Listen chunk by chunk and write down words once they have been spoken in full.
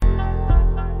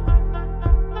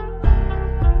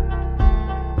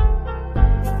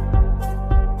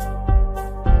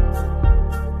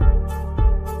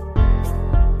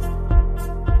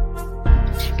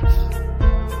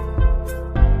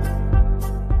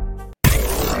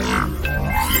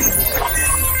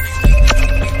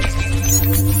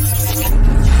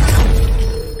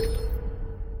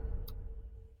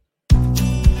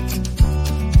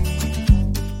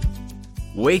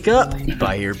Wake up,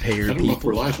 buyer payer I don't know if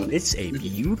we're people. live on it. It's a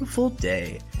beautiful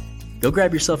day. Go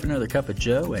grab yourself another cup of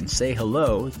Joe and say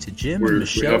hello to Jim and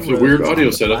Michelle. We have the weird audio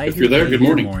setup. If you're there, good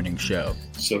morning. Morning show.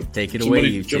 So take it away,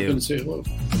 you jump two. in and say hello.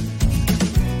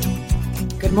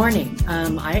 Good morning.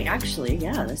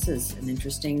 This is an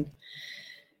interesting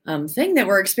thing that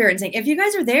we're experiencing. If you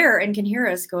guys are there and can hear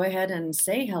us, go ahead and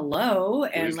say hello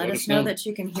and let us know that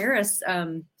you can hear us.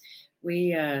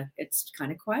 It's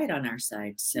kind of quiet on our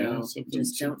side, so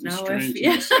just don't know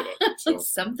if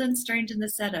something strange in the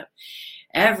setup.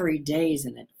 Every day's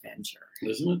an adventure,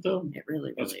 isn't it? Though it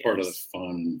really that's is. Part of the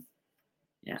fun,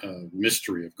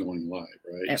 mystery of going live,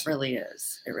 right? It really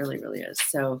is. It really is.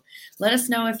 So let us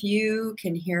know if you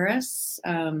can hear us.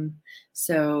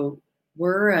 So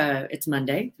we're it's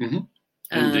Monday.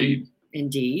 Mm-hmm.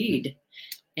 Indeed,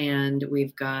 and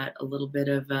we've got a little bit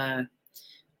of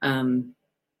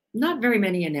not very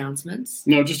many announcements.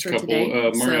 No, just a couple. Today.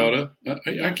 Marietta.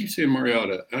 I keep saying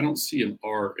Marietta. I don't see an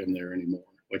R in there anymore.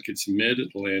 Like it's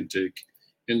Mid-Atlantic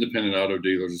Independent Auto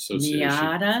Dealers Association.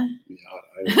 Miata.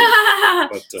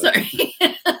 Sorry,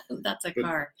 that's a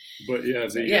car. But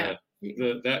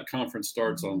that conference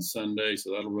starts on Sunday,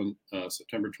 so that'll run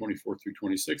September 24th through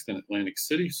 26th in Atlantic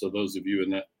City. So those of you in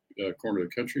that corner of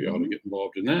the country ought to get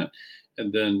involved in that.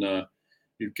 And then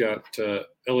you've got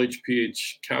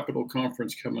LHPH Capital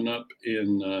Conference coming up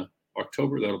in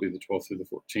October. That'll be the 12th through the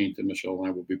 14th. And Michelle and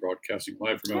I will be broadcasting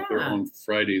live from out there on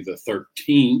Friday the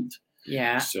 13th.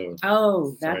 Yeah. So.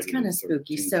 That's kind of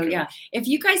spooky. So if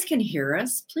you guys can hear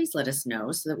us, please let us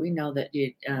know so that we know that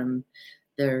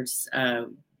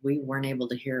we weren't able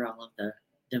to hear all of the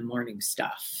morning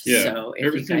stuff. Yeah. So if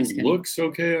everything looks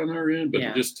okay on our end, but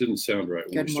it just didn't sound right.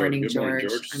 Good morning, George.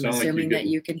 I'm assuming that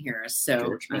you can hear us. So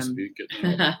George must be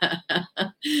getting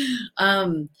up.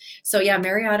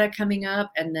 Marietta coming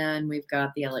up, and then we've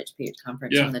got the LHPH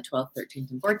conference on the 12th,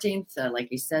 13th, and 14th.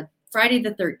 Like you said, Friday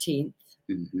the 13th,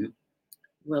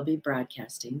 we'll be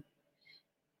broadcasting.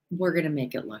 We're gonna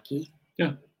make it lucky.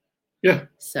 Yeah.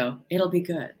 So it'll be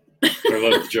good. I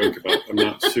love to joke about I'm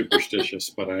not superstitious,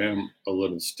 but I am a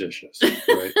little stitious,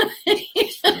 right?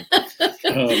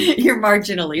 You're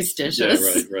marginally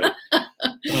stitious. Yeah,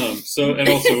 right. So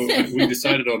we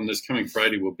decided on this coming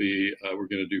Friday we're going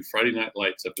to do Friday Night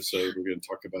Lights episode. We're going to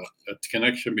talk about a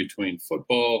connection between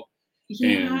football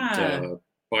and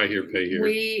buy here, pay here.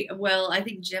 I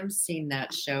think Jim's seen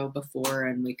that show before,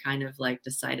 and we kind of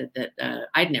decided that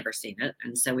I'd never seen it,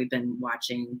 and so we've been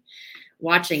watching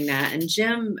that. And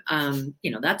Jim,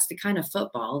 that's the kind of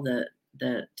football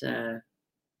that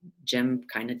Jim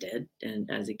kind of did, and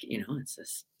as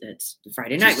it's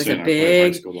Friday night was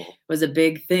a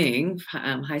big thing,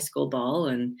 high school ball,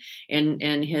 and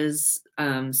his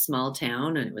small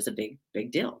town, and it was a big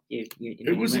deal.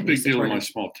 It was a big deal in my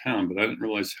small town, but I didn't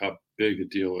realize how big a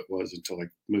deal it was until I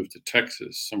moved to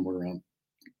Texas somewhere around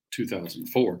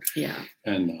 2004. Yeah.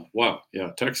 And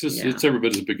Texas, it's every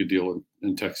bit as big a deal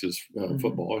in Texas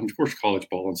football, and of course college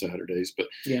ball on Saturdays. But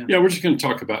we're just going to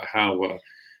talk about how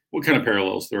what kind of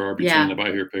parallels there are between the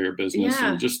buy here, pay here business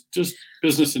and just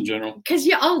business in general. Because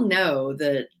you all know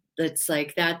that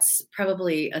that's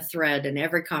probably a thread in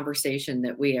every conversation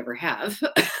that we ever have.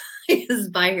 Is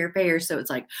buy here, pay here. So it's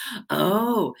like,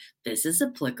 oh, this is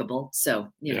applicable.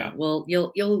 So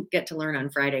you'll get to learn on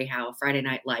Friday how Friday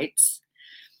Night Lights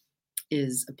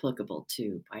is applicable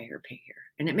to buy here, pay here.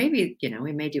 And it may be,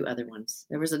 we may do other ones.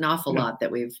 There was an awful lot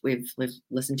that we've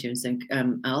listened to and sing.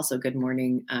 Also, good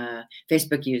morning,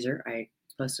 Facebook user. I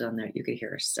posted on there. You could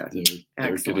hear us. So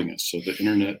they're getting us. So the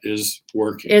internet is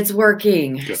working. It's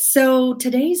working. Good. So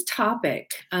today's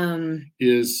topic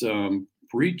is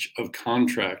breach of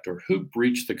contract, or who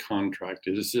breached the contract.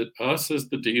 Is it us as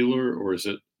the dealer, or is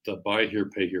it the buy here,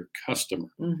 pay here customer?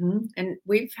 And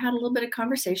we've had a little bit of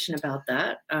conversation about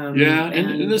that.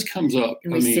 And this comes up.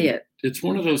 And we see it. It's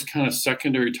one of those kind of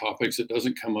secondary topics that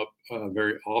doesn't come up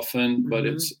very often, but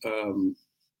it's,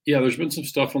 there's been some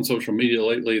stuff on social media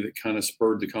lately that kind of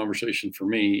spurred the conversation for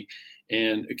me.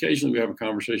 And occasionally we have a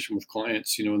conversation with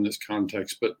clients, in this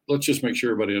context, but let's just make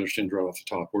sure everybody understands right off the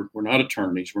top. We're not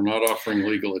attorneys. We're not offering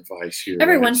legal advice here.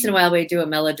 Every once in a while we do a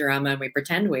melodrama and we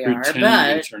pretend we are,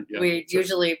 but we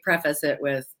usually preface it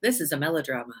with, this is a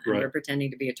melodrama and we're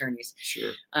pretending to be attorneys.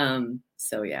 Sure.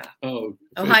 So yeah. Oh,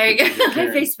 hi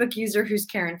Facebook user who's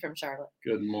Karen from Charlotte.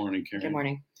 Good morning, Karen. Good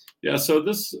morning. Yeah, so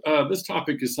this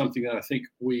topic is something that I think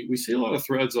we see a lot of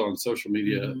threads on social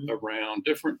media around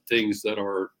different things that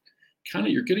are kind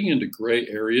of, you're getting into gray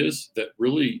areas that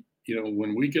really,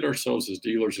 when we get ourselves as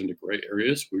dealers into gray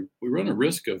areas, we run a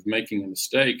risk of making a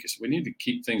mistake. So we need to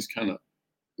keep things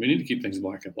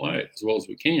black and white as well as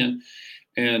we can.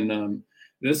 And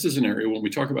this is an area when we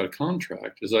talk about a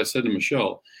contract, as I said to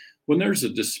Michelle, when there's a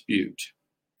dispute,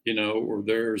 or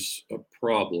there's a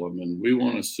problem and we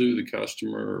want to sue the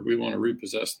customer, we want to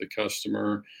repossess the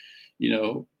customer,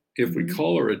 if we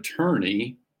call our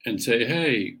attorney and say,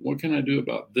 hey, what can I do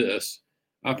about this?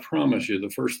 I promise you, the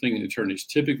first thing the attorney's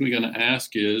typically going to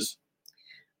ask is,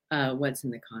 what's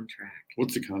in the contract?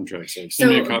 What's the contract say?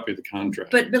 Send me a copy of the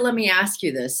contract. But let me ask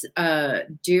you this: I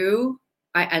don't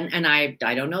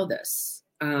know this.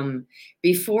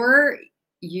 Before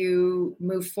you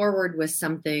move forward with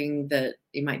something that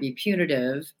it might be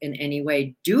punitive in any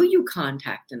way, do you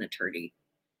contact an attorney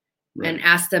and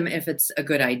ask them if it's a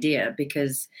good idea?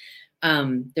 Because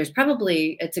it's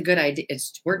a good idea.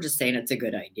 We're just saying it's a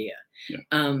good idea.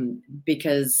 Yeah.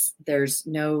 Because there's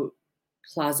no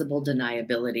plausible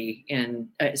deniability, and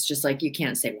it's just like, you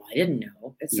can't say, well, I didn't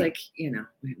know. It's like,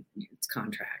 it's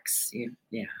contracts.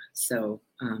 Yeah. So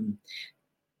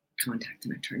contact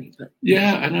an attorney. But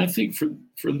yeah, and I think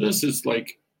for this, it's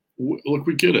like, look,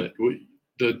 we get it.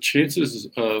 The chances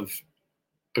of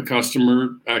a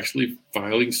customer actually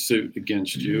filing suit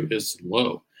against you is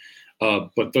low.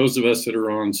 But those of us that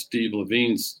are on Steve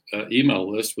Levine's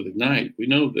email list with Ignite, we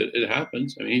know that it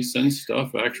happens. I mean, he sends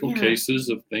stuff, actual cases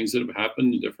of things that have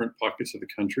happened in different pockets of the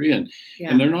country, and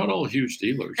they're not all huge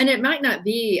dealers. And it might not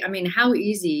be. I mean, how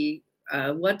easy?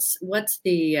 What's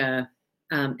the?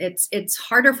 It's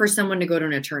harder for someone to go to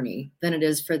an attorney than it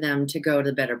is for them to go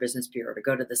to the Better Business Bureau, to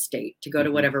go to the state, to go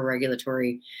to whatever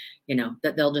regulatory,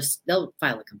 that they'll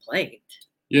file a complaint.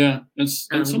 Yeah, and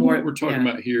some of what we're talking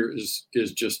about here is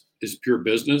pure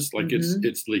business. Like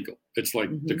it's legal. It's like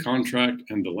the contract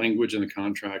and the language in the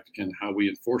contract and how we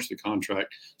enforce the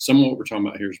contract. Some of what we're talking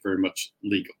about here is very much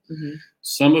legal.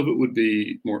 Some of it would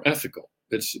be more ethical.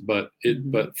 But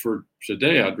for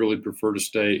today, I'd really prefer to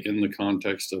stay in the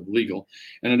context of legal.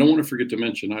 And I don't want to forget to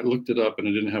mention, I looked it up and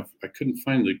I couldn't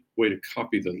find the way to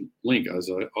copy the link, as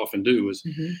I often do, was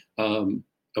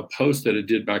a post that I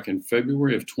did back in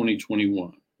February of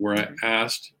 2021, where I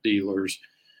asked dealers,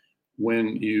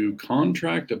 when you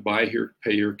contract a buy here,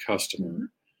 pay your customer,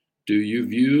 do you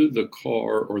view the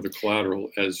car or the collateral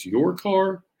as your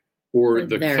car or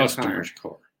the customer's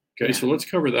car? Okay, so let's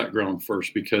cover that ground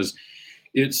first, because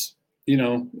it's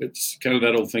kind of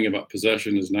that old thing about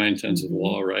possession is 9/10 of the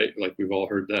law, right? Like we've all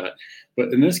heard that.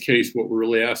 But in this case, what we're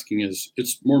really asking is,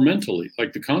 it's more mentally.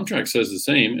 Like the contract says the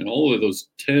same, and all of those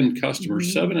 10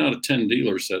 customers, 7 out of 10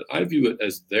 dealers said, I view it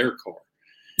as their car.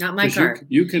 Not my car.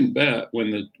 You can bet when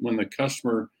the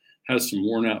customer has some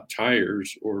worn out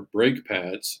tires or brake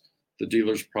pads, the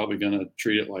dealer's probably going to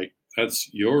treat it like,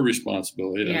 that's your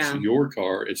responsibility. That's your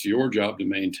car. It's your job to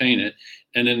maintain it.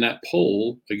 And in that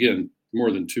poll, again,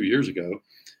 more than 2 years ago,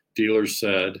 dealers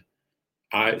said,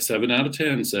 7 out of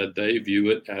 10 said they view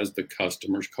it as the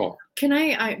customer's car. Can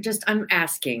I'm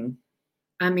asking,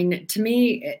 I mean, to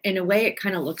me, in a way, it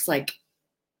kind of looks like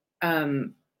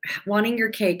wanting your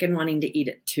cake and wanting to eat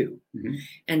it too.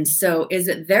 And so is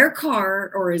it their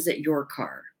car or is it your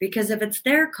car? Because if it's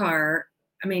their car,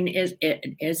 I mean, is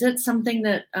it something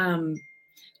that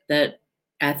that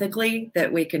ethically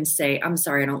that we can say, I'm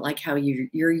sorry, I don't like how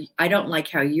I don't like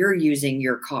how you're using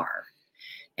your car,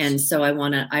 and so I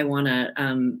want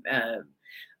to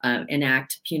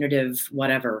enact punitive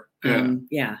whatever.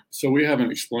 So we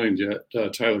haven't explained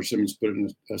yet. Tyler Simmons put in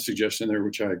a suggestion there,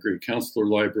 which I agree. Counselor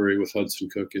Library with Hudson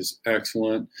Cook is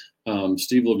excellent.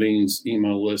 Steve Levine's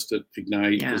email list at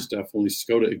Ignite is definitely,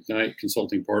 go to Ignite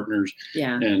Consulting Partners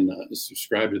and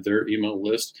subscribe to their email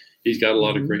list. He's got a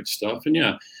lot of great stuff. And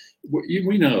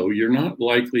we know you're not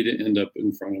likely to end up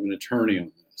in front of an attorney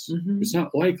on this. It's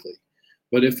not likely.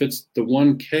 But if it's the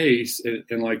one case,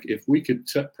 and like if we could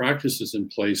set practices in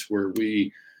place where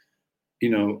we,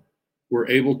 we're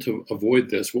able to avoid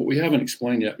this. What we haven't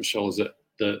explained yet, Michelle, is that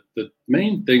the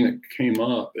main thing that came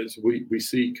up is we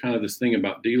see kind of this thing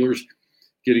about dealers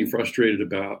getting frustrated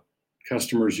about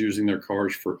customers using their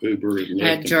cars for Uber and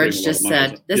Lyft. George just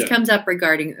said this comes up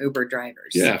regarding Uber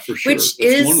drivers. Yeah, for sure. Which That's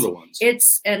is one of the ones.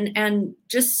 It's and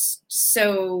just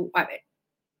so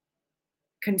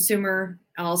consumer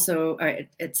also,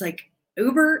 it's like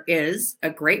Uber is a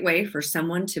great way for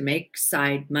someone to make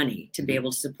side money, to be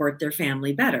able to support their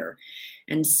family better.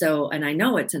 And so, and I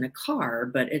know it's in a car,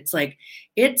 but it's like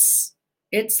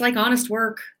honest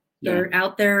work. They're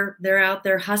out there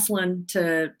hustling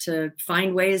to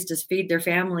find ways to feed their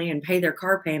family and pay their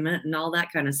car payment and all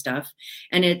that kind of stuff.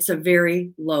 And it's a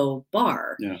very low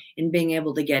bar in being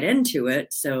able to get into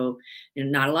it. So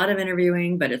not a lot of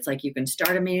interviewing, but it's like you can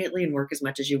start immediately and work as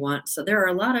much as you want. So there are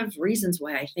a lot of reasons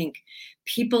why I think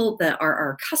people that are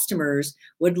our customers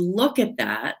would look at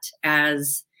that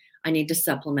as I need to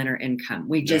supplement our income.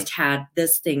 We just had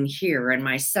this thing here, and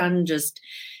my son just,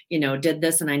 did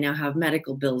this, and I now have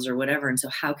medical bills or whatever. And so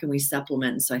how can we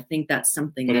supplement? And so I think that's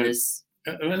something and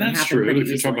that's true. If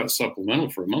you talk about supplemental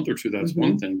for a month or two, that's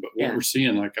one thing. But what we're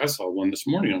seeing, like I saw one this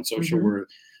morning on social where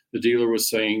the dealer was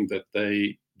saying that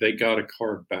they got a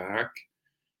car back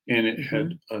and it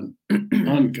had an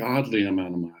ungodly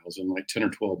amount of miles in like 10 or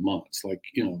 12 months, like,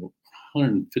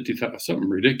 150,000, something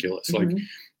ridiculous. Like,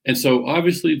 and so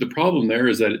obviously the problem there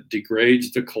is that it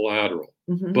degrades the collateral.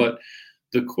 But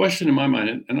the question in my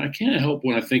mind, and I can't help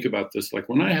when I think about this, like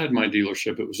when I had my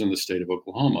dealership, it was in the state of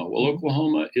Oklahoma. Well,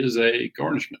 Oklahoma is a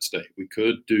garnishment state. We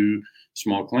could do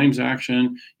small claims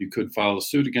action. You could file a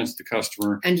suit against the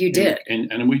customer. And you did.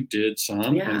 And we did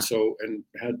some. Yeah. And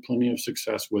had plenty of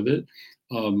success with it.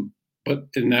 But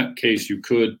in that case, you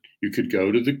could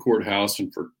go to the courthouse,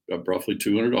 and for roughly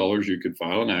 $200, you could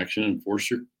file an action and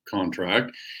enforce your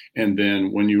contract. And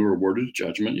then when you were awarded a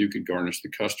judgment, you could garnish the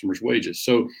customer's wages.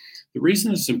 So the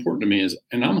reason it's important to me is,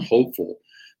 and I'm hopeful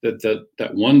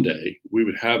that one day we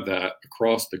would have that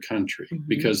across the country,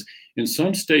 because in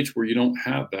some states where you don't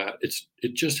have that,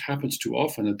 it just happens too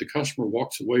often that the customer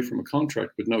walks away from a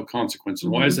contract with no consequence.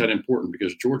 And why is that important?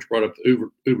 Because George brought up the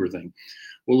Uber thing.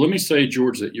 Well, let me say,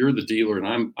 George, that you're the dealer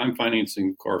and I'm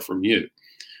financing the car from you.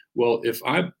 Well, if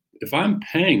I'm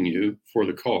paying you for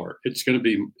the car,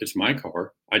 it's my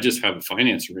car. I just have a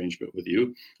finance arrangement with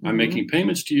you. I'm making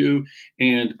payments to you,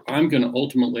 and I'm going to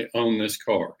ultimately own this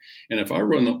car. And if I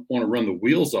want to run the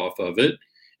wheels off of it,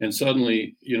 and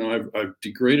suddenly, I've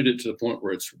degraded it to the point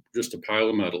where it's just a pile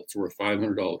of metal, it's worth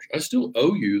 $500. I still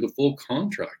owe you the full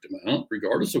contract amount,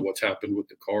 regardless of what's happened with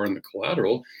the car and the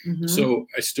collateral. So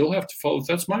I still have to follow.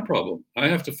 That's my problem. I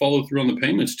have to follow through on the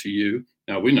payments to you.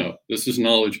 Now, we know this is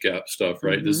knowledge gap stuff,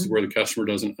 right? This is where the customer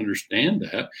doesn't understand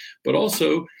that. But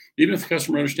also, even if the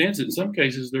customer understands it, in some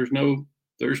cases, there's no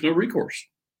recourse.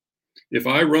 If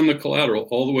I run the collateral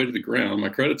all the way to the ground, my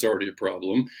credit's already a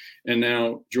problem. And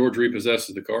now George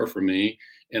repossesses the car from me,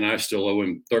 and I still owe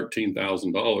him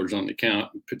 $13,000 on the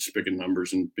account, just picking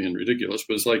numbers and being ridiculous.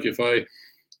 But it's like, if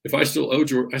I still owe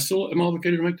George, I still am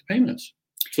obligated to make the payments.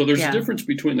 So there's a difference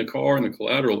between the car and the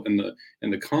collateral and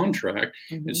the contract.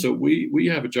 And so we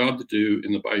have a job to do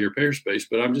in the buy here, pay here space.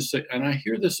 But I'm just saying, and I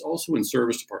hear this also in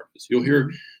service departments. You'll hear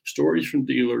stories from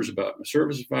dealers about my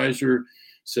service advisor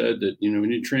said that, we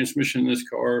need transmission in this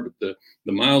car, but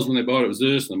the miles when they bought it was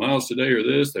this, and the miles today are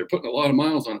this. They're putting a lot of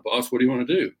miles on it, boss. What do you want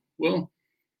to do? Well,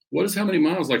 what is how many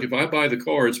miles? Like, if I buy the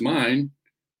car, it's mine.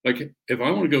 Like, if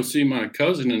I want to go see my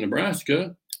cousin in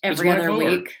Nebraska, every other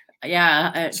week.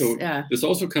 Yeah. This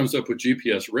also comes up with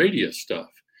GPS radius stuff.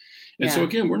 And so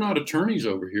again, we're not attorneys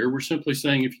over here. We're simply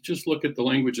saying, if you just look at the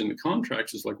language in the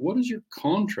contracts, it's like, what does your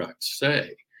contract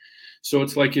say? So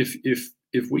it's like,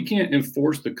 if we can't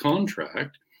enforce the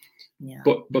contract,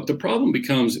 but the problem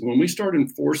becomes when we start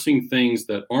enforcing things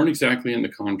that aren't exactly in the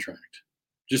contract,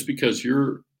 just because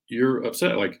you're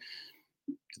upset, like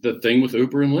the thing with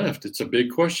Uber and Lyft, it's a big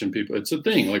question. People, it's a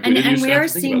thing. Like, and we are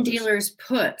seeing dealers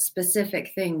put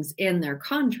specific things in their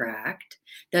contract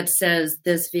that says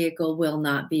this vehicle will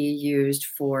not be used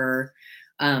for,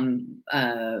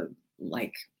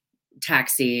 like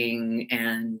taxiing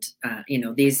and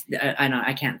these.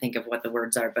 I can't think of what the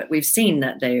words are, but we've seen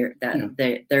that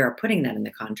they are putting that in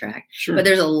the contract. Sure. But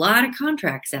there's a lot of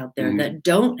contracts out there that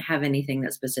don't have anything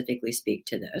that specifically speak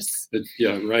to this.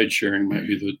 Ride sharing might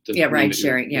be the ride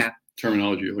sharing.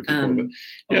 Terminology you're looking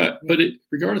for, but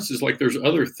regardless, is like there's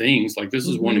other things. Like, this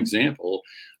is one example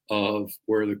of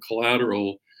where the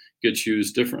collateral gets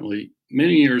used differently.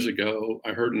 Many years ago,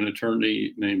 I heard an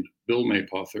attorney named Bill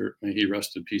Maypother, may he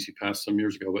rest in peace, he passed some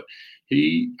years ago, but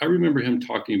I remember him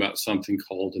talking about something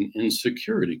called an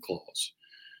insecurity clause.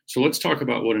 So let's talk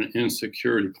about what an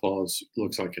insecurity clause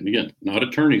looks like. And again, not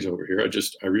attorneys over here.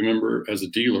 I remember as a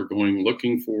dealer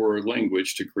looking for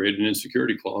language to create an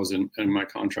insecurity clause in my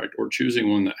contract, or choosing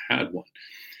one that had one.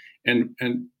 And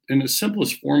in the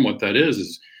simplest form, what that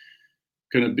is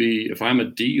going to be, if I'm a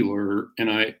dealer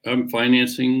and I'm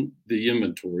financing the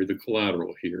inventory, the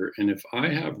collateral here, and if I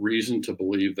have reason to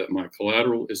believe that my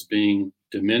collateral is being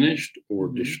diminished or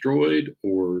destroyed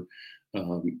or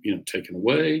taken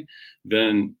away,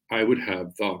 then I would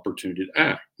have the opportunity to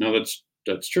act. Now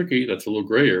that's tricky. That's a little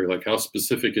gray area. Like, how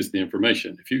specific is the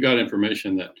information? If you got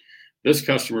information that this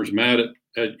customer's mad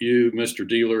at you, Mr.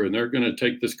 Dealer, and they're going to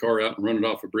take this car out and run it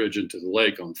off a bridge into the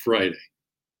lake on Friday,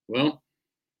 well,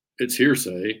 it's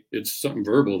hearsay. It's something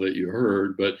verbal that you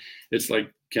heard, but it's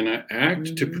like, can I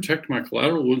act to protect my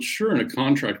collateral? Well, sure, in a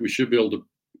contract, we should be able to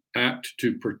act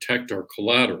to protect our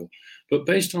collateral, but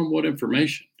based on what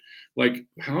information? Like,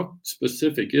 how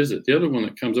specific is it? The other one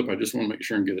that comes up, I just want to make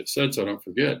sure and get it said so I don't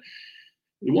forget.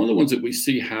 One of the ones that we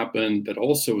see happen that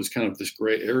also is kind of this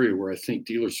gray area where I think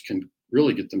dealers can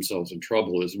really get themselves in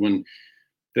trouble is when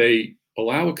they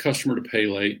allow a customer to pay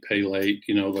late,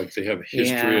 like they have a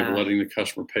history of letting the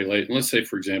customer pay late. And let's say,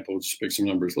 for example, just pick some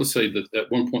numbers. Let's say that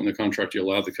at one point in the contract, you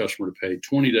allowed the customer to pay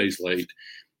 20 days late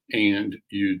and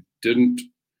you didn't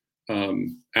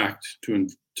act to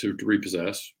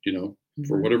repossess,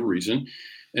 for whatever reason.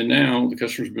 And now the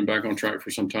customer's been back on track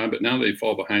for some time, but now they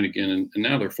fall behind again. And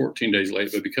now they're 14 days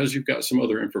late. But because you've got some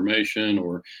other information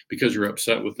or because you're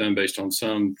upset with them based on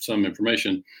some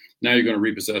information, now you're going to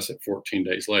repossess at 14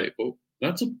 days late. Well,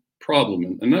 that's a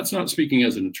problem. And that's not speaking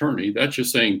as an attorney. That's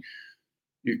just saying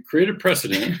you created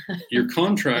precedent. Your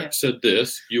contract said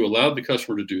this. You allowed the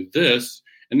customer to do this.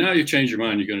 And now you change your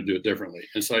mind, you're going to do it differently.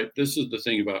 And so this is the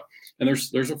thing about, and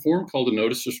there's a form called a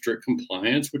notice of strict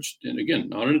compliance, which, and again,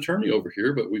 not an attorney over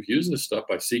here, but we've used this stuff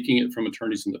by seeking it from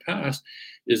attorneys in the past,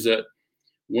 is that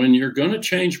when you're going to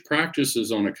change practices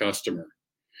on a customer,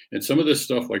 and some of this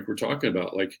stuff like we're talking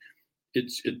about, like it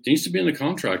needs to be in the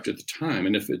contract at the time.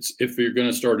 And if you're going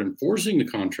to start enforcing the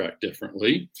contract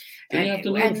differently, then you have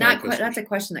to notify that's a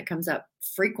question that comes up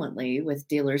frequently with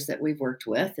dealers that we've worked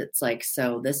with. It's like,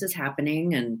 so this is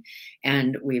happening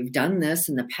and we've done this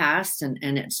in the past and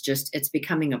it's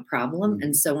becoming a problem.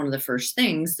 And so one of the first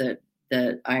things that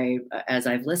as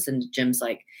I've listened, Jim's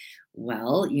like,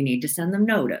 well, you need to send them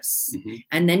notice.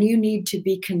 And then you need to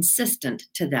be consistent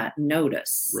to that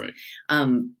notice.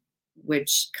 Right.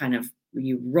 Which kind of,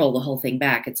 you roll the whole thing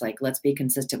back. It's like, let's be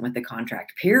consistent with the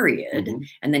contract period.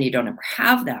 And then you don't ever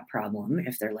have that problem.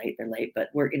 If they're late, they're late. But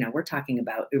we're talking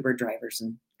about Uber drivers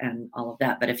and all of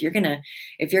that. But if you're going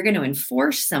to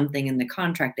enforce something in the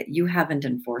contract that you haven't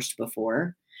enforced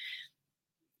before,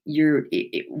 you're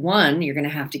going to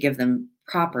have to give them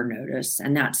proper notice.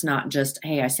 And that's not just,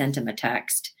 hey, I sent him a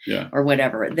text or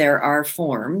whatever. There are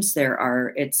forms,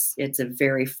 it's a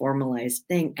very formalized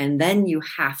thing. And then you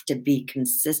have to be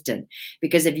consistent,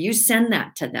 because if you send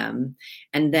that to them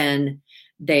and then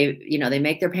they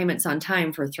make their payments on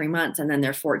time for 3 months and then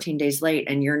they're 14 days late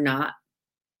and you're not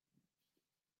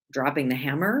dropping the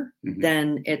hammer,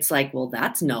 then it's like, well,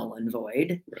 that's null and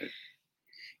void. Right.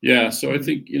 Yeah. So I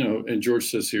think, and George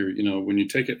says here, when you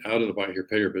take it out of the buy here,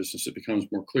 pay here business, it becomes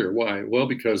more clear. Why? Well,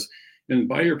 because in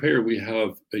buy here, pay here, we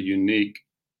have a unique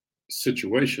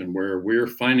situation where we're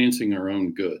financing our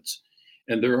own goods.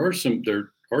 And there are some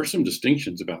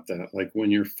distinctions about that. Like when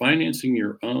you're financing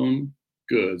your own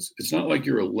goods, it's not like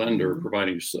you're a lender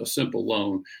providing a simple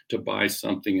loan to buy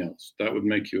something else. That would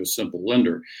make you a simple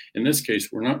lender. In this case,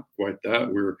 we're not quite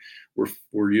that.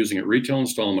 We're using a retail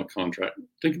installment contract.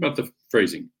 Think about the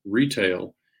phrasing: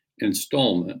 retail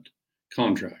installment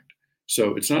contract.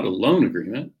 So it's not a loan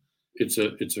agreement. It's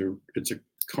a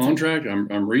contract.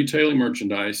 I'm retailing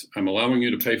merchandise. I'm allowing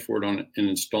you to pay for it on an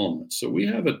installment. So we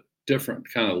have a different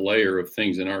kind of layer of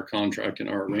things in our contract and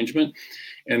our arrangement.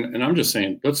 And I'm just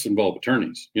saying, let's involve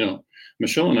attorneys.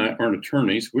 Michelle and I aren't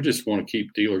attorneys. We just want to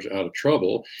keep dealers out of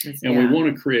trouble. And we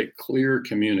want to create clear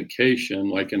communication.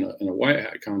 Like in a white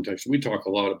hat context, we talk a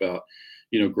lot about,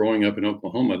 growing up in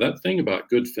Oklahoma, that thing about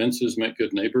good fences make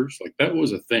good neighbors. Like that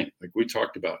was a thing. Like we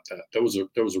talked about that. That was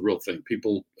a real thing.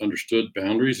 People understood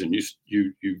boundaries and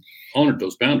you honored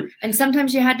those boundaries. And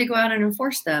sometimes you had to go out and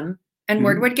enforce them. And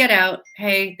word would get out,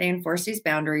 hey, they enforce these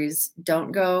boundaries.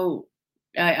 Don't go.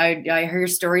 I hear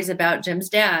stories about Jim's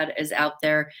dad is out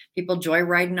there, people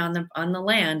joyriding on the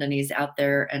land, and he's out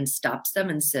there and stops them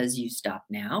and says, you stop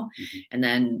now. And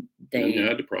then he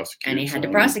had to prosecute. And he had to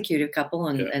prosecute a couple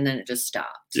and then it just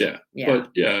stopped. Yeah.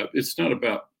 But it's not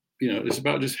about, it's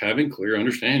about just having clear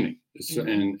understanding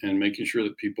and making sure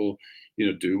that people,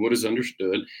 do what is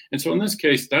understood. And so in this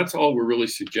case, that's all we're really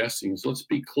suggesting is let's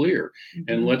be clear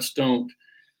and let's don't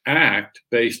act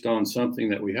based on something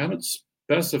that we haven't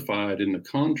specified in the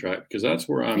contract, because that's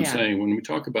where I'm saying when we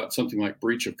talk about something like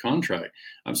breach of contract,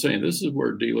 I'm saying this is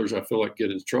where dealers, I feel like, get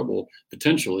in trouble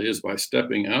potentially, is by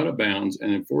stepping out of bounds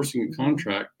and enforcing a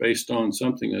contract based on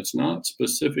something that's not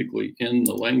specifically in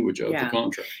the language of the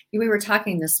contract. We were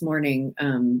talking this morning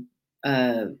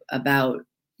about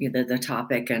the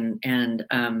topic, and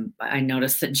I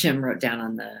noticed that Jim wrote down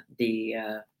on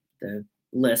the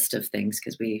list of things,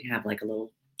 because we have like a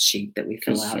little sheet that we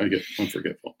fill out. I get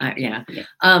unforgetful.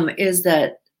 Is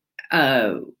that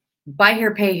buy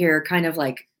here, pay here, kind of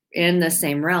like in the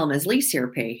same realm as lease here,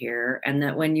 pay here, and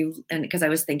that because I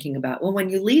was thinking about, well, when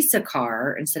you lease a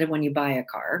car instead of when you buy a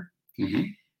car,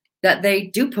 that they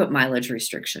do put mileage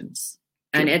restrictions.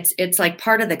 And it's like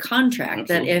part of the contract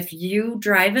that if you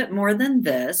drive it more than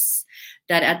this,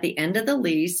 that at the end of the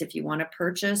lease, if you want to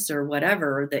purchase or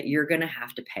whatever, that you're going to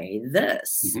have to pay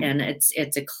this. Mhm. And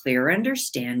it's a clear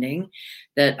understanding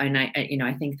that, and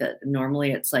I think that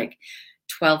normally it's like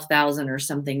 12,000 or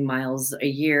something miles a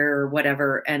year or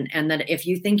whatever. And that if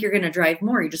you think you're going to drive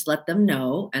more, you just let them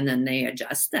know, and then they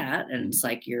adjust that. And it's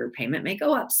like your payment may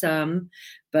go up some,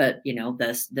 but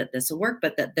this will work.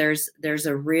 But that there's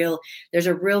a real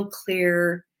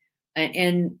clear,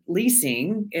 and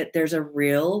leasing there's a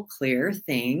real clear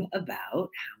thing about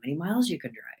how many miles you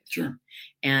can drive. Sure.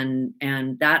 And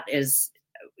that is,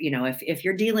 if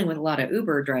you're dealing with a lot of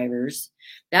Uber drivers,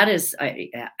 that is,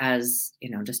 as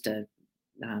just a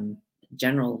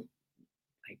general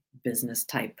like business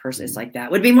type person, it's like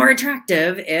that would be more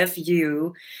attractive if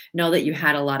you know that you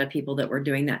had a lot of people that were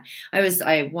doing that.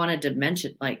 I wanted to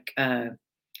mention, like,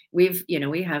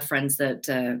 we have friends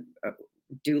that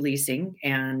do leasing,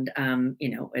 and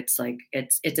it's like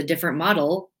it's a different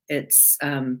model. It's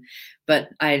but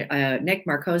Nick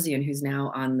Markosian, who's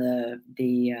now on the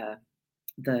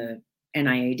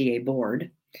NIADA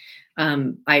board,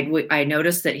 I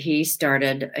noticed that he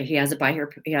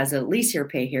has a lease here,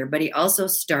 pay here, but he also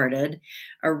started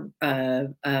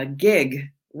a gig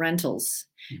rentals.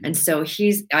 Mhm. And so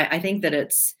I think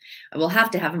that we'll have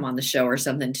to have him on the show or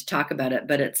something to talk about it,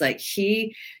 but it's like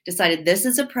he decided this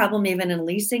is a problem even in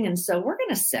leasing. And so we're going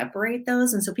to separate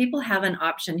those. And so people have an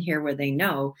option here where they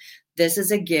know this is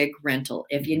a gig rental.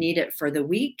 If you need it for the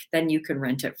week, then you can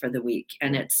rent it for the week.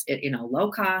 And it's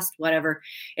low cost, whatever.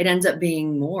 It ends up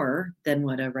being more than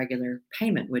what a regular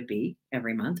payment would be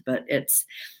every month. But it's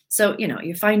so,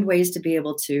 you find ways to be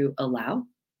able to allow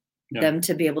them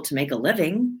to be able to make a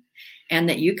living, and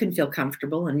that you can feel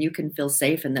comfortable and you can feel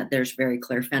safe, and that there's very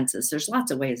clear fences. There's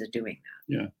lots of ways of doing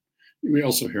that. Yeah. We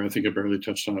also hear, I think I barely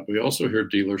touched on it, but we also hear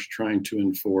dealers trying to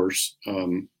enforce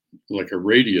like a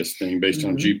radius thing based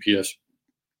on GPS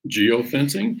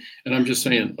geofencing. And I'm just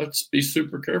saying, let's be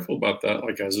super careful about that.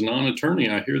 Like, as a non-attorney,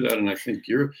 I hear that and I think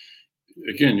you're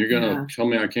going to tell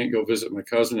me I can't go visit my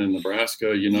cousin in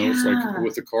Nebraska. It's like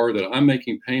with a car that I'm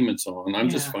making payments on, I'm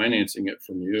just financing it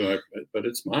from you, but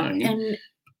it's mine. And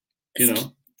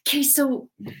okay, so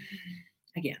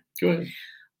again, go ahead.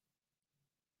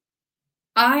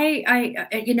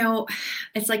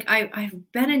 It's like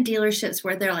I've been in dealerships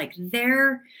where they're like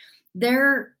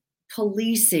they're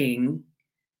policing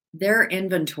their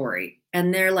inventory,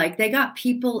 and they're like they got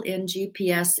people in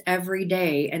GPS every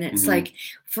day, and it's like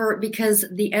because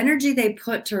the energy they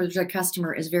put towards the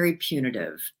customer is very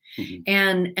punitive,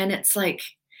 and it's like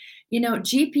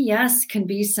GPS can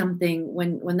be something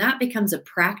when that becomes a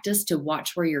practice to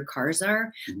watch where your cars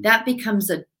are, that becomes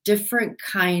a different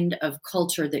kind of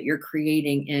culture that you're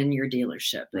creating in your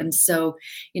dealership. Right. And so,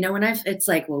 it's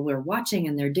like, well, we're watching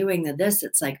and they're doing this.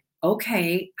 It's like,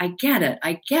 okay, I get it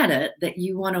that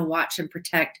you want to watch and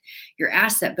protect your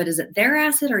asset, but is it their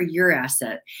asset or your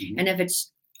asset? And if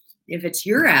it's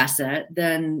your asset,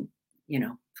 then,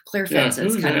 clear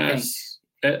fences kind of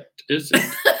thing. Is it?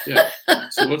 Yeah.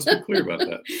 So let's be clear about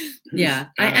that.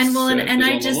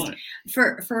 I just,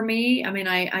 for me, I mean,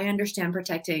 I understand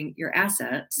protecting your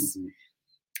assets.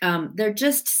 There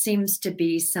just seems to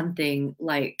be something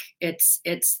like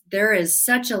there is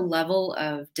such a level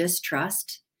of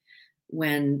distrust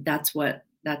when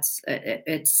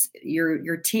it's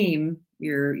your team,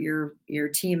 your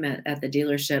team at the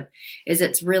dealership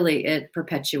it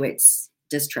perpetuates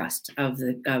distrust of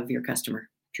your customer.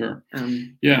 Sure.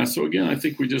 So again, I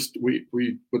think we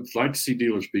would like to see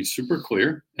dealers be super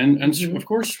clear, and of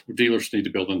course, dealers need to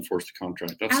build and enforce the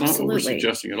contract. That's not what we're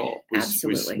suggesting at all.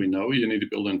 We know you need to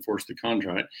build and enforce the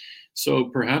contract. So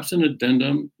perhaps an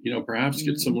addendum, perhaps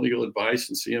get some legal advice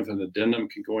and see if an addendum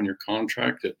can go in your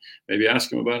contract. That maybe ask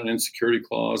them about an insecurity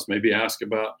clause. Maybe ask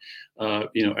about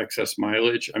excess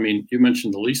mileage. I mean, you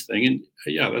mentioned the lease thing, and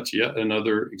that's yet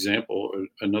another example.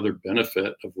 Another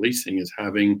benefit of leasing is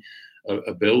having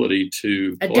ability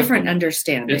to a different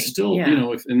understanding. It's still,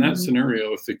 if in that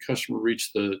scenario, if the customer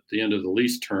reached the end of the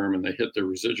lease term and they hit their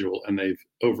residual and they've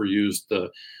overused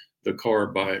the car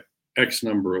by X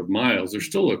number of miles, there's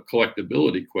still a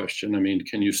collectability question. I mean,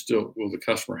 will the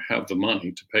customer have the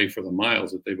money to pay for the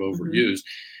miles that they've overused?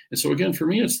 And so again, for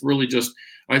me, it's really just,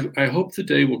 I hope the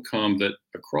day will come that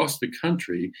across the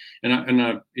country, and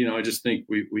I just think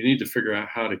we need to figure out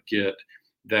how to get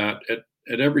that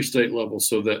at every state level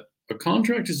so that a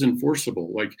contract is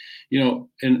enforceable. Like,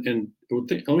 and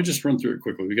let me just run through it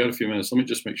quickly. We got a few minutes. Let me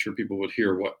just make sure people would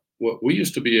hear what we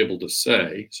used to be able to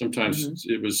say. Sometimes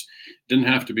it didn't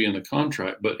have to be in the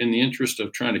contract, but in the interest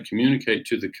of trying to communicate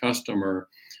to the customer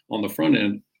on the front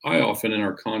end, I often in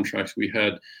our contracts, we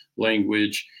had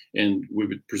language and we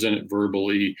would present it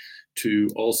verbally to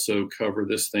also cover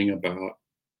this thing about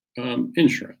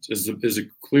insurance is the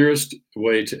clearest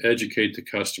way to educate the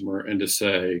customer and to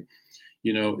say,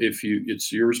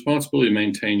 it's your responsibility to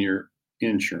maintain your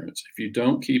insurance. If you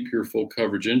don't keep your full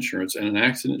coverage insurance and an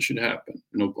accident should happen,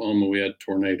 in Oklahoma, we had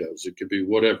tornadoes. It could be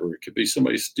whatever. It could be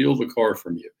somebody steal the car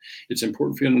from you. It's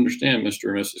important for you to understand, Mr.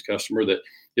 or Mrs. Customer, that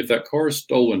if that car is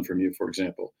stolen from you, for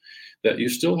example, that you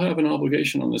still have an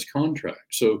obligation on this contract.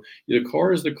 So the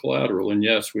car is the collateral. And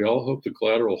yes, we all hope the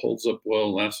collateral holds up well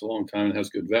and lasts a long time and has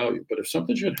good value. But if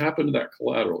something should happen to that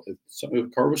collateral, if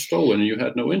the car was stolen and you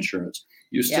had no insurance,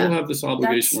 you still have this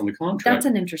obligation on the contract. That's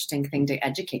an interesting thing to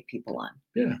educate people on.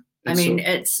 Yeah. I mean,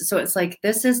 it's like,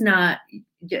 this is not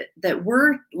that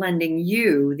we're lending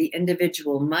you the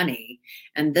individual money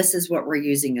and this is what we're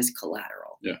using as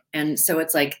collateral. Yeah. And so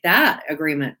it's like that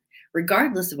agreement,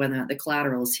 regardless of whether or not the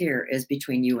collateral is here, is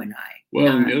between you and I.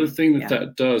 Well, and the other thing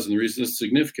that does, and the reason it's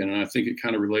significant, and I think it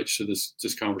kind of relates to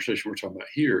this conversation we're talking about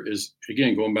here, is,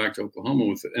 again, going back to Oklahoma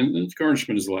with it, and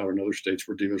garnishment is allowed in other states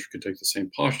where dealers could take the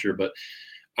same posture. But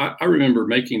I remember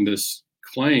making this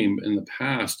claim in the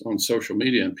past on social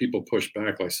media, and people pushed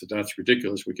back. I said, that's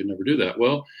ridiculous. We could never do that.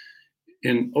 Well,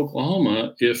 in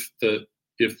Oklahoma, if the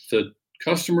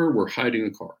customer were hiding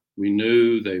the car, we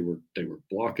knew they were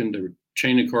blocking, they were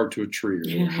chaining the car to a tree, or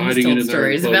they were hiding it in their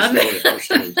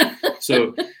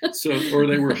or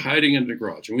they were hiding in the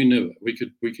garage, and we knew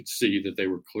it. We could see that they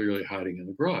were clearly hiding in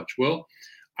the garage. Well,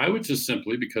 I would just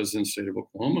simply, because in the state of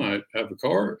Oklahoma, I have a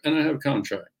car and I have a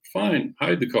contract. Fine,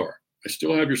 hide the car. I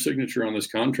still have your signature on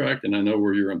this contract, and I know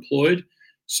where you're employed.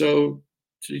 So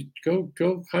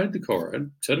go hide the car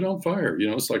and set it on fire.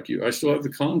 It's like I still have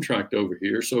the contract over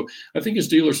here. So I think as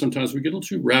dealers, sometimes we get a little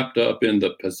too wrapped up in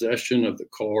the possession of the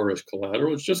car as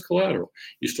collateral. It's just collateral.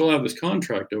 You still have this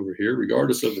contract over here,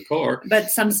 regardless of the car.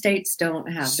 But some states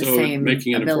don't have the same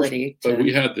ability. But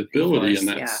we had the ability, and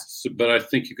that's. Yeah. But I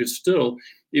think you could still,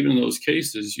 even in those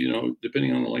cases,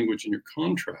 depending on the language in your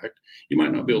contract, you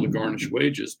might not be able to garnish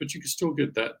wages, but you can still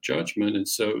get that judgment. And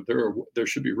so there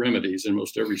should be remedies in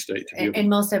most every state.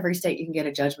 In most every state, you can get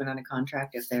a judgment on a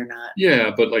contract if they're not.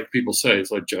 Yeah, but like people say,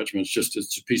 it's like judgment.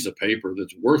 It's a piece of paper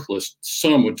that's worthless.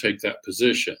 Some would take that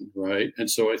position, right? And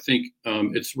so I think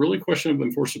it's really a question of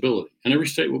enforceability. And every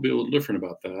state will be a little different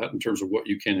about that in terms of what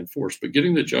you can enforce. But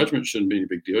getting the judgment shouldn't be a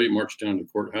big deal. You march down to the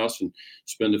courthouse and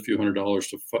spend a few $100s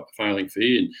to filing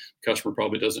fee, and the customer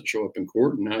probably doesn't show up in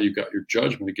court, and now you've got your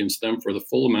judgment against them for the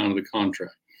full amount of the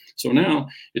contract. So now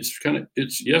it's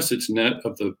net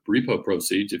of the repo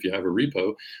proceeds if you have a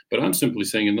repo, but I'm simply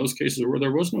saying in those cases where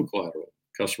there was no collateral,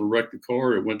 customer wrecked the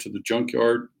car, it went to the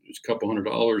junkyard, it's a couple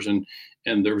 $100s,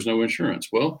 and there was no insurance.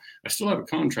 Well, I still have a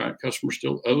contract, customer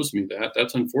still owes me that.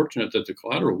 That's unfortunate that the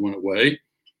collateral went away,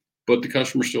 but the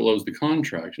customer still owes the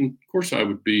contract. And of course I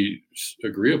would be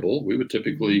agreeable. We would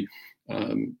typically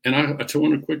and I tell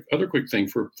one other quick thing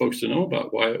for folks to know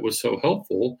about why it was so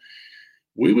helpful.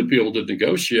 We would be able to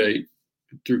negotiate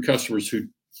through customers who,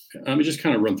 let me just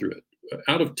kind of run through it.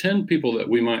 Out of 10 people that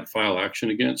we might file action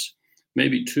against,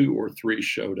 maybe 2 or 3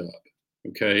 showed up.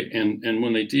 Okay. And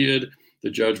when they did,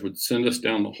 the judge would send us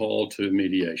down the hall to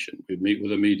mediation. We'd meet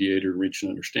with a mediator and reach an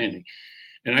understanding.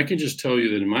 And I can just tell you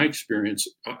that in my experience,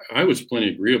 I was plenty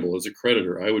agreeable as a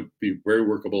creditor. I would be very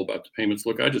workable about the payments.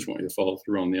 Look, I just want you to follow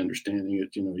through on the understanding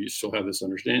that, you still have this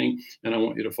understanding, and I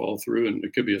want you to follow through, and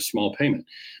it could be a small payment.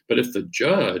 But if the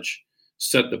judge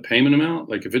set the payment amount,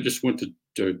 like if it just went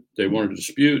to they wanted to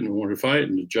dispute and wanted to fight,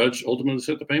 and the judge ultimately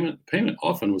set the payment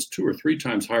often was 2 or 3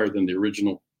 times higher than the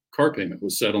original car payment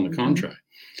was set on the contract.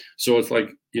 So it's like,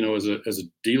 as a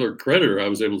dealer creditor, I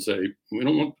was able to say, you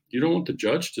don't want the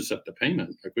judge to set the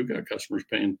payment. Like we've got customers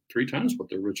paying 3 times what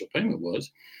their original payment was.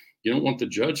 You don't want the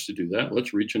judge to do that.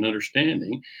 Let's reach an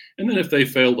understanding. And then if they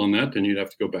failed on that, then you'd have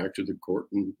to go back to the court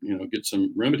and, get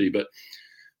some remedy. But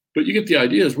you get the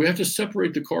idea is we have to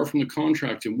separate the car from the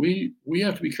contract. And we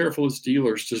have to be careful as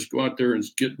dealers to just go out there and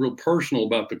get real personal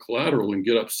about the collateral and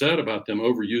get upset about them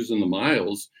overusing the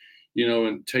miles,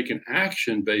 and taking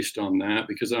action based on that,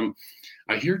 because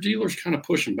I hear dealers kind of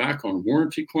pushing back on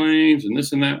warranty claims and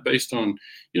this and that based on,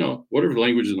 whatever the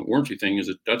language in the warranty thing is,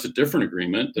 that's a different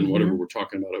agreement than whatever we're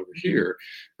talking about over here.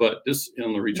 But this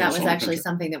on the regional. That was actually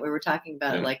something that we were talking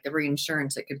about, like the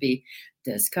reinsurance. It could be,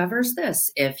 this covers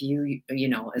this if you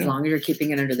as long as you're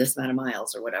keeping it under this amount of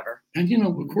miles or whatever. And,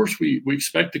 of course, we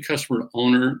expect the customer to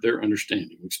honor their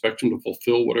understanding. We expect them to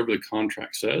fulfill whatever the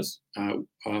contract says. I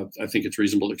think it's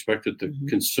reasonable to expect that the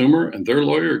consumer and their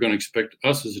lawyer are going to expect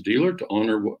us as a dealer to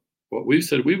honor what we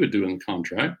said we would do in the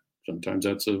contract. Sometimes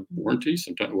that's a warranty,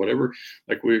 sometimes whatever,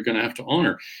 like we're going to have to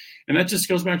honor. And that just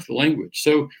goes back to the language.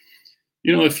 So,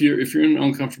 if you're in an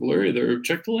uncomfortable area there,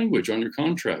 check the language on your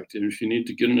contract. And if you need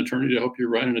to get an attorney to help you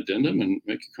write an addendum and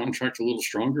make your contract a little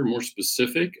stronger, more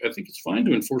specific, I think it's fine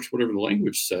to enforce whatever the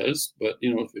language says. But,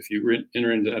 if you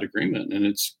enter into that agreement and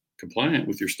it's compliant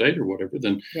with your state or whatever,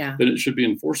 then it should be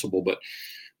enforceable. But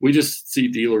we just see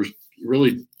dealers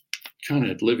really kind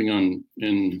of living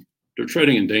they're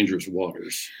treading in dangerous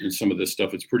waters in some of this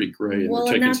stuff. It's pretty gray, and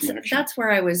they're taking some action. That's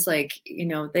where I was like,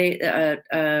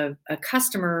 a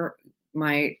customer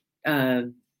might,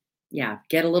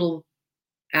 get a little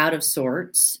out of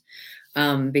sorts,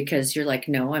 because you're like,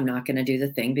 no, I'm not going to do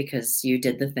the thing because you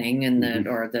did the thing and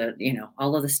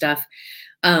all of the stuff.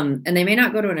 And they may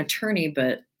not go to an attorney,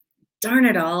 but darn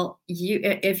it all,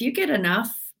 if you get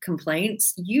enough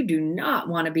complaints, you do not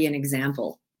want to be an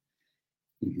example.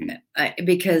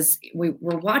 Because we're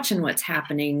watching what's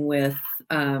happening with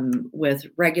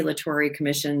regulatory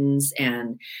commissions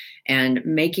and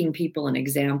making people an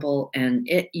example, and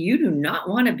you do not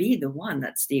want to be the one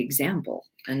that's the example.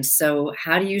 And so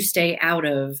how do you stay out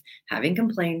of having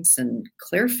complaints and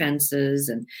clear fences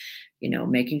and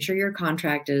making sure your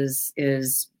contract is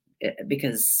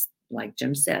because, like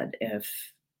Jim said, if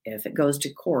it goes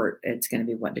to court, it's going to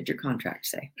be, what did your contract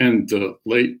say? And the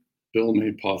late Bill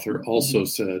Maypother also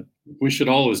said, we should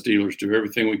all as dealers do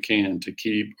everything we can to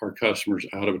keep our customers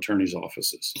out of attorneys'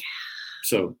 offices.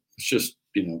 So it's just,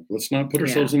 let's not put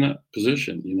ourselves in that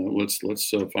position. Let's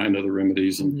find other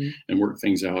remedies and work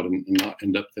things out and not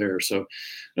end up there. So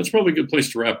that's probably a good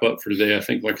place to wrap up for today. I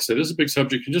think, like I said, this is a big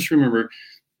subject. And just remember,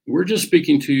 we're just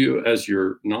speaking to you as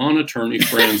your non-attorney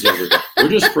friends over there. We're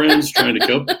just friends trying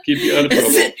to keep you out of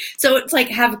trouble. So it's like,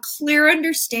 have clear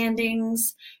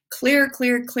understandings, clear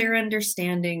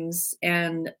understandings,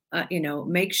 and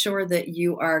make sure that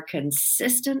you are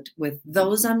consistent with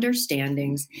those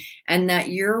understandings and that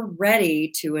you're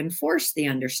ready to enforce the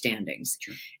understandings.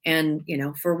 Sure. And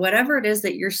for whatever it is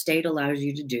that your state allows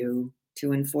you to do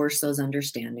to enforce those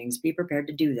understandings, be prepared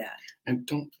to do that. And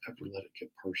don't ever let it get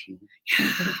personal. Don't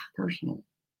let it get personal.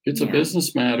 It's a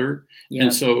business matter. Yep.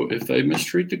 And so if they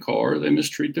mistreat the car, they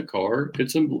mistreat the car.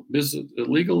 It's a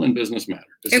legal and business matter.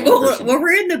 Well,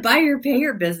 we're in the buyer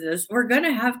payer business. We're going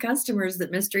to have customers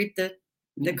that mistreat the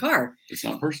car. It's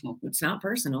not personal. It's not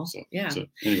personal. So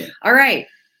anyway. All right.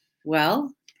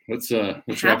 Well, let's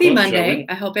happy Monday.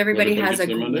 I hope everybody has a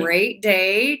great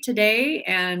day today.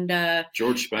 And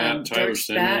George Spatt, Tyler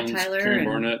Simmons, Karen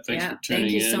Barnett, thanks for tuning in.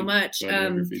 Thank you so much.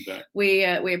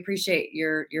 We appreciate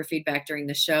your feedback during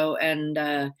the show,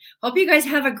 and hope you guys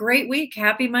have a great week.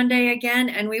 Happy Monday again,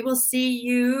 and we will see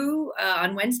you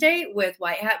on Wednesday with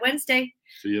White Hat Wednesday.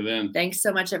 See you then. Thanks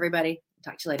so much, everybody.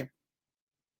 Talk to you later.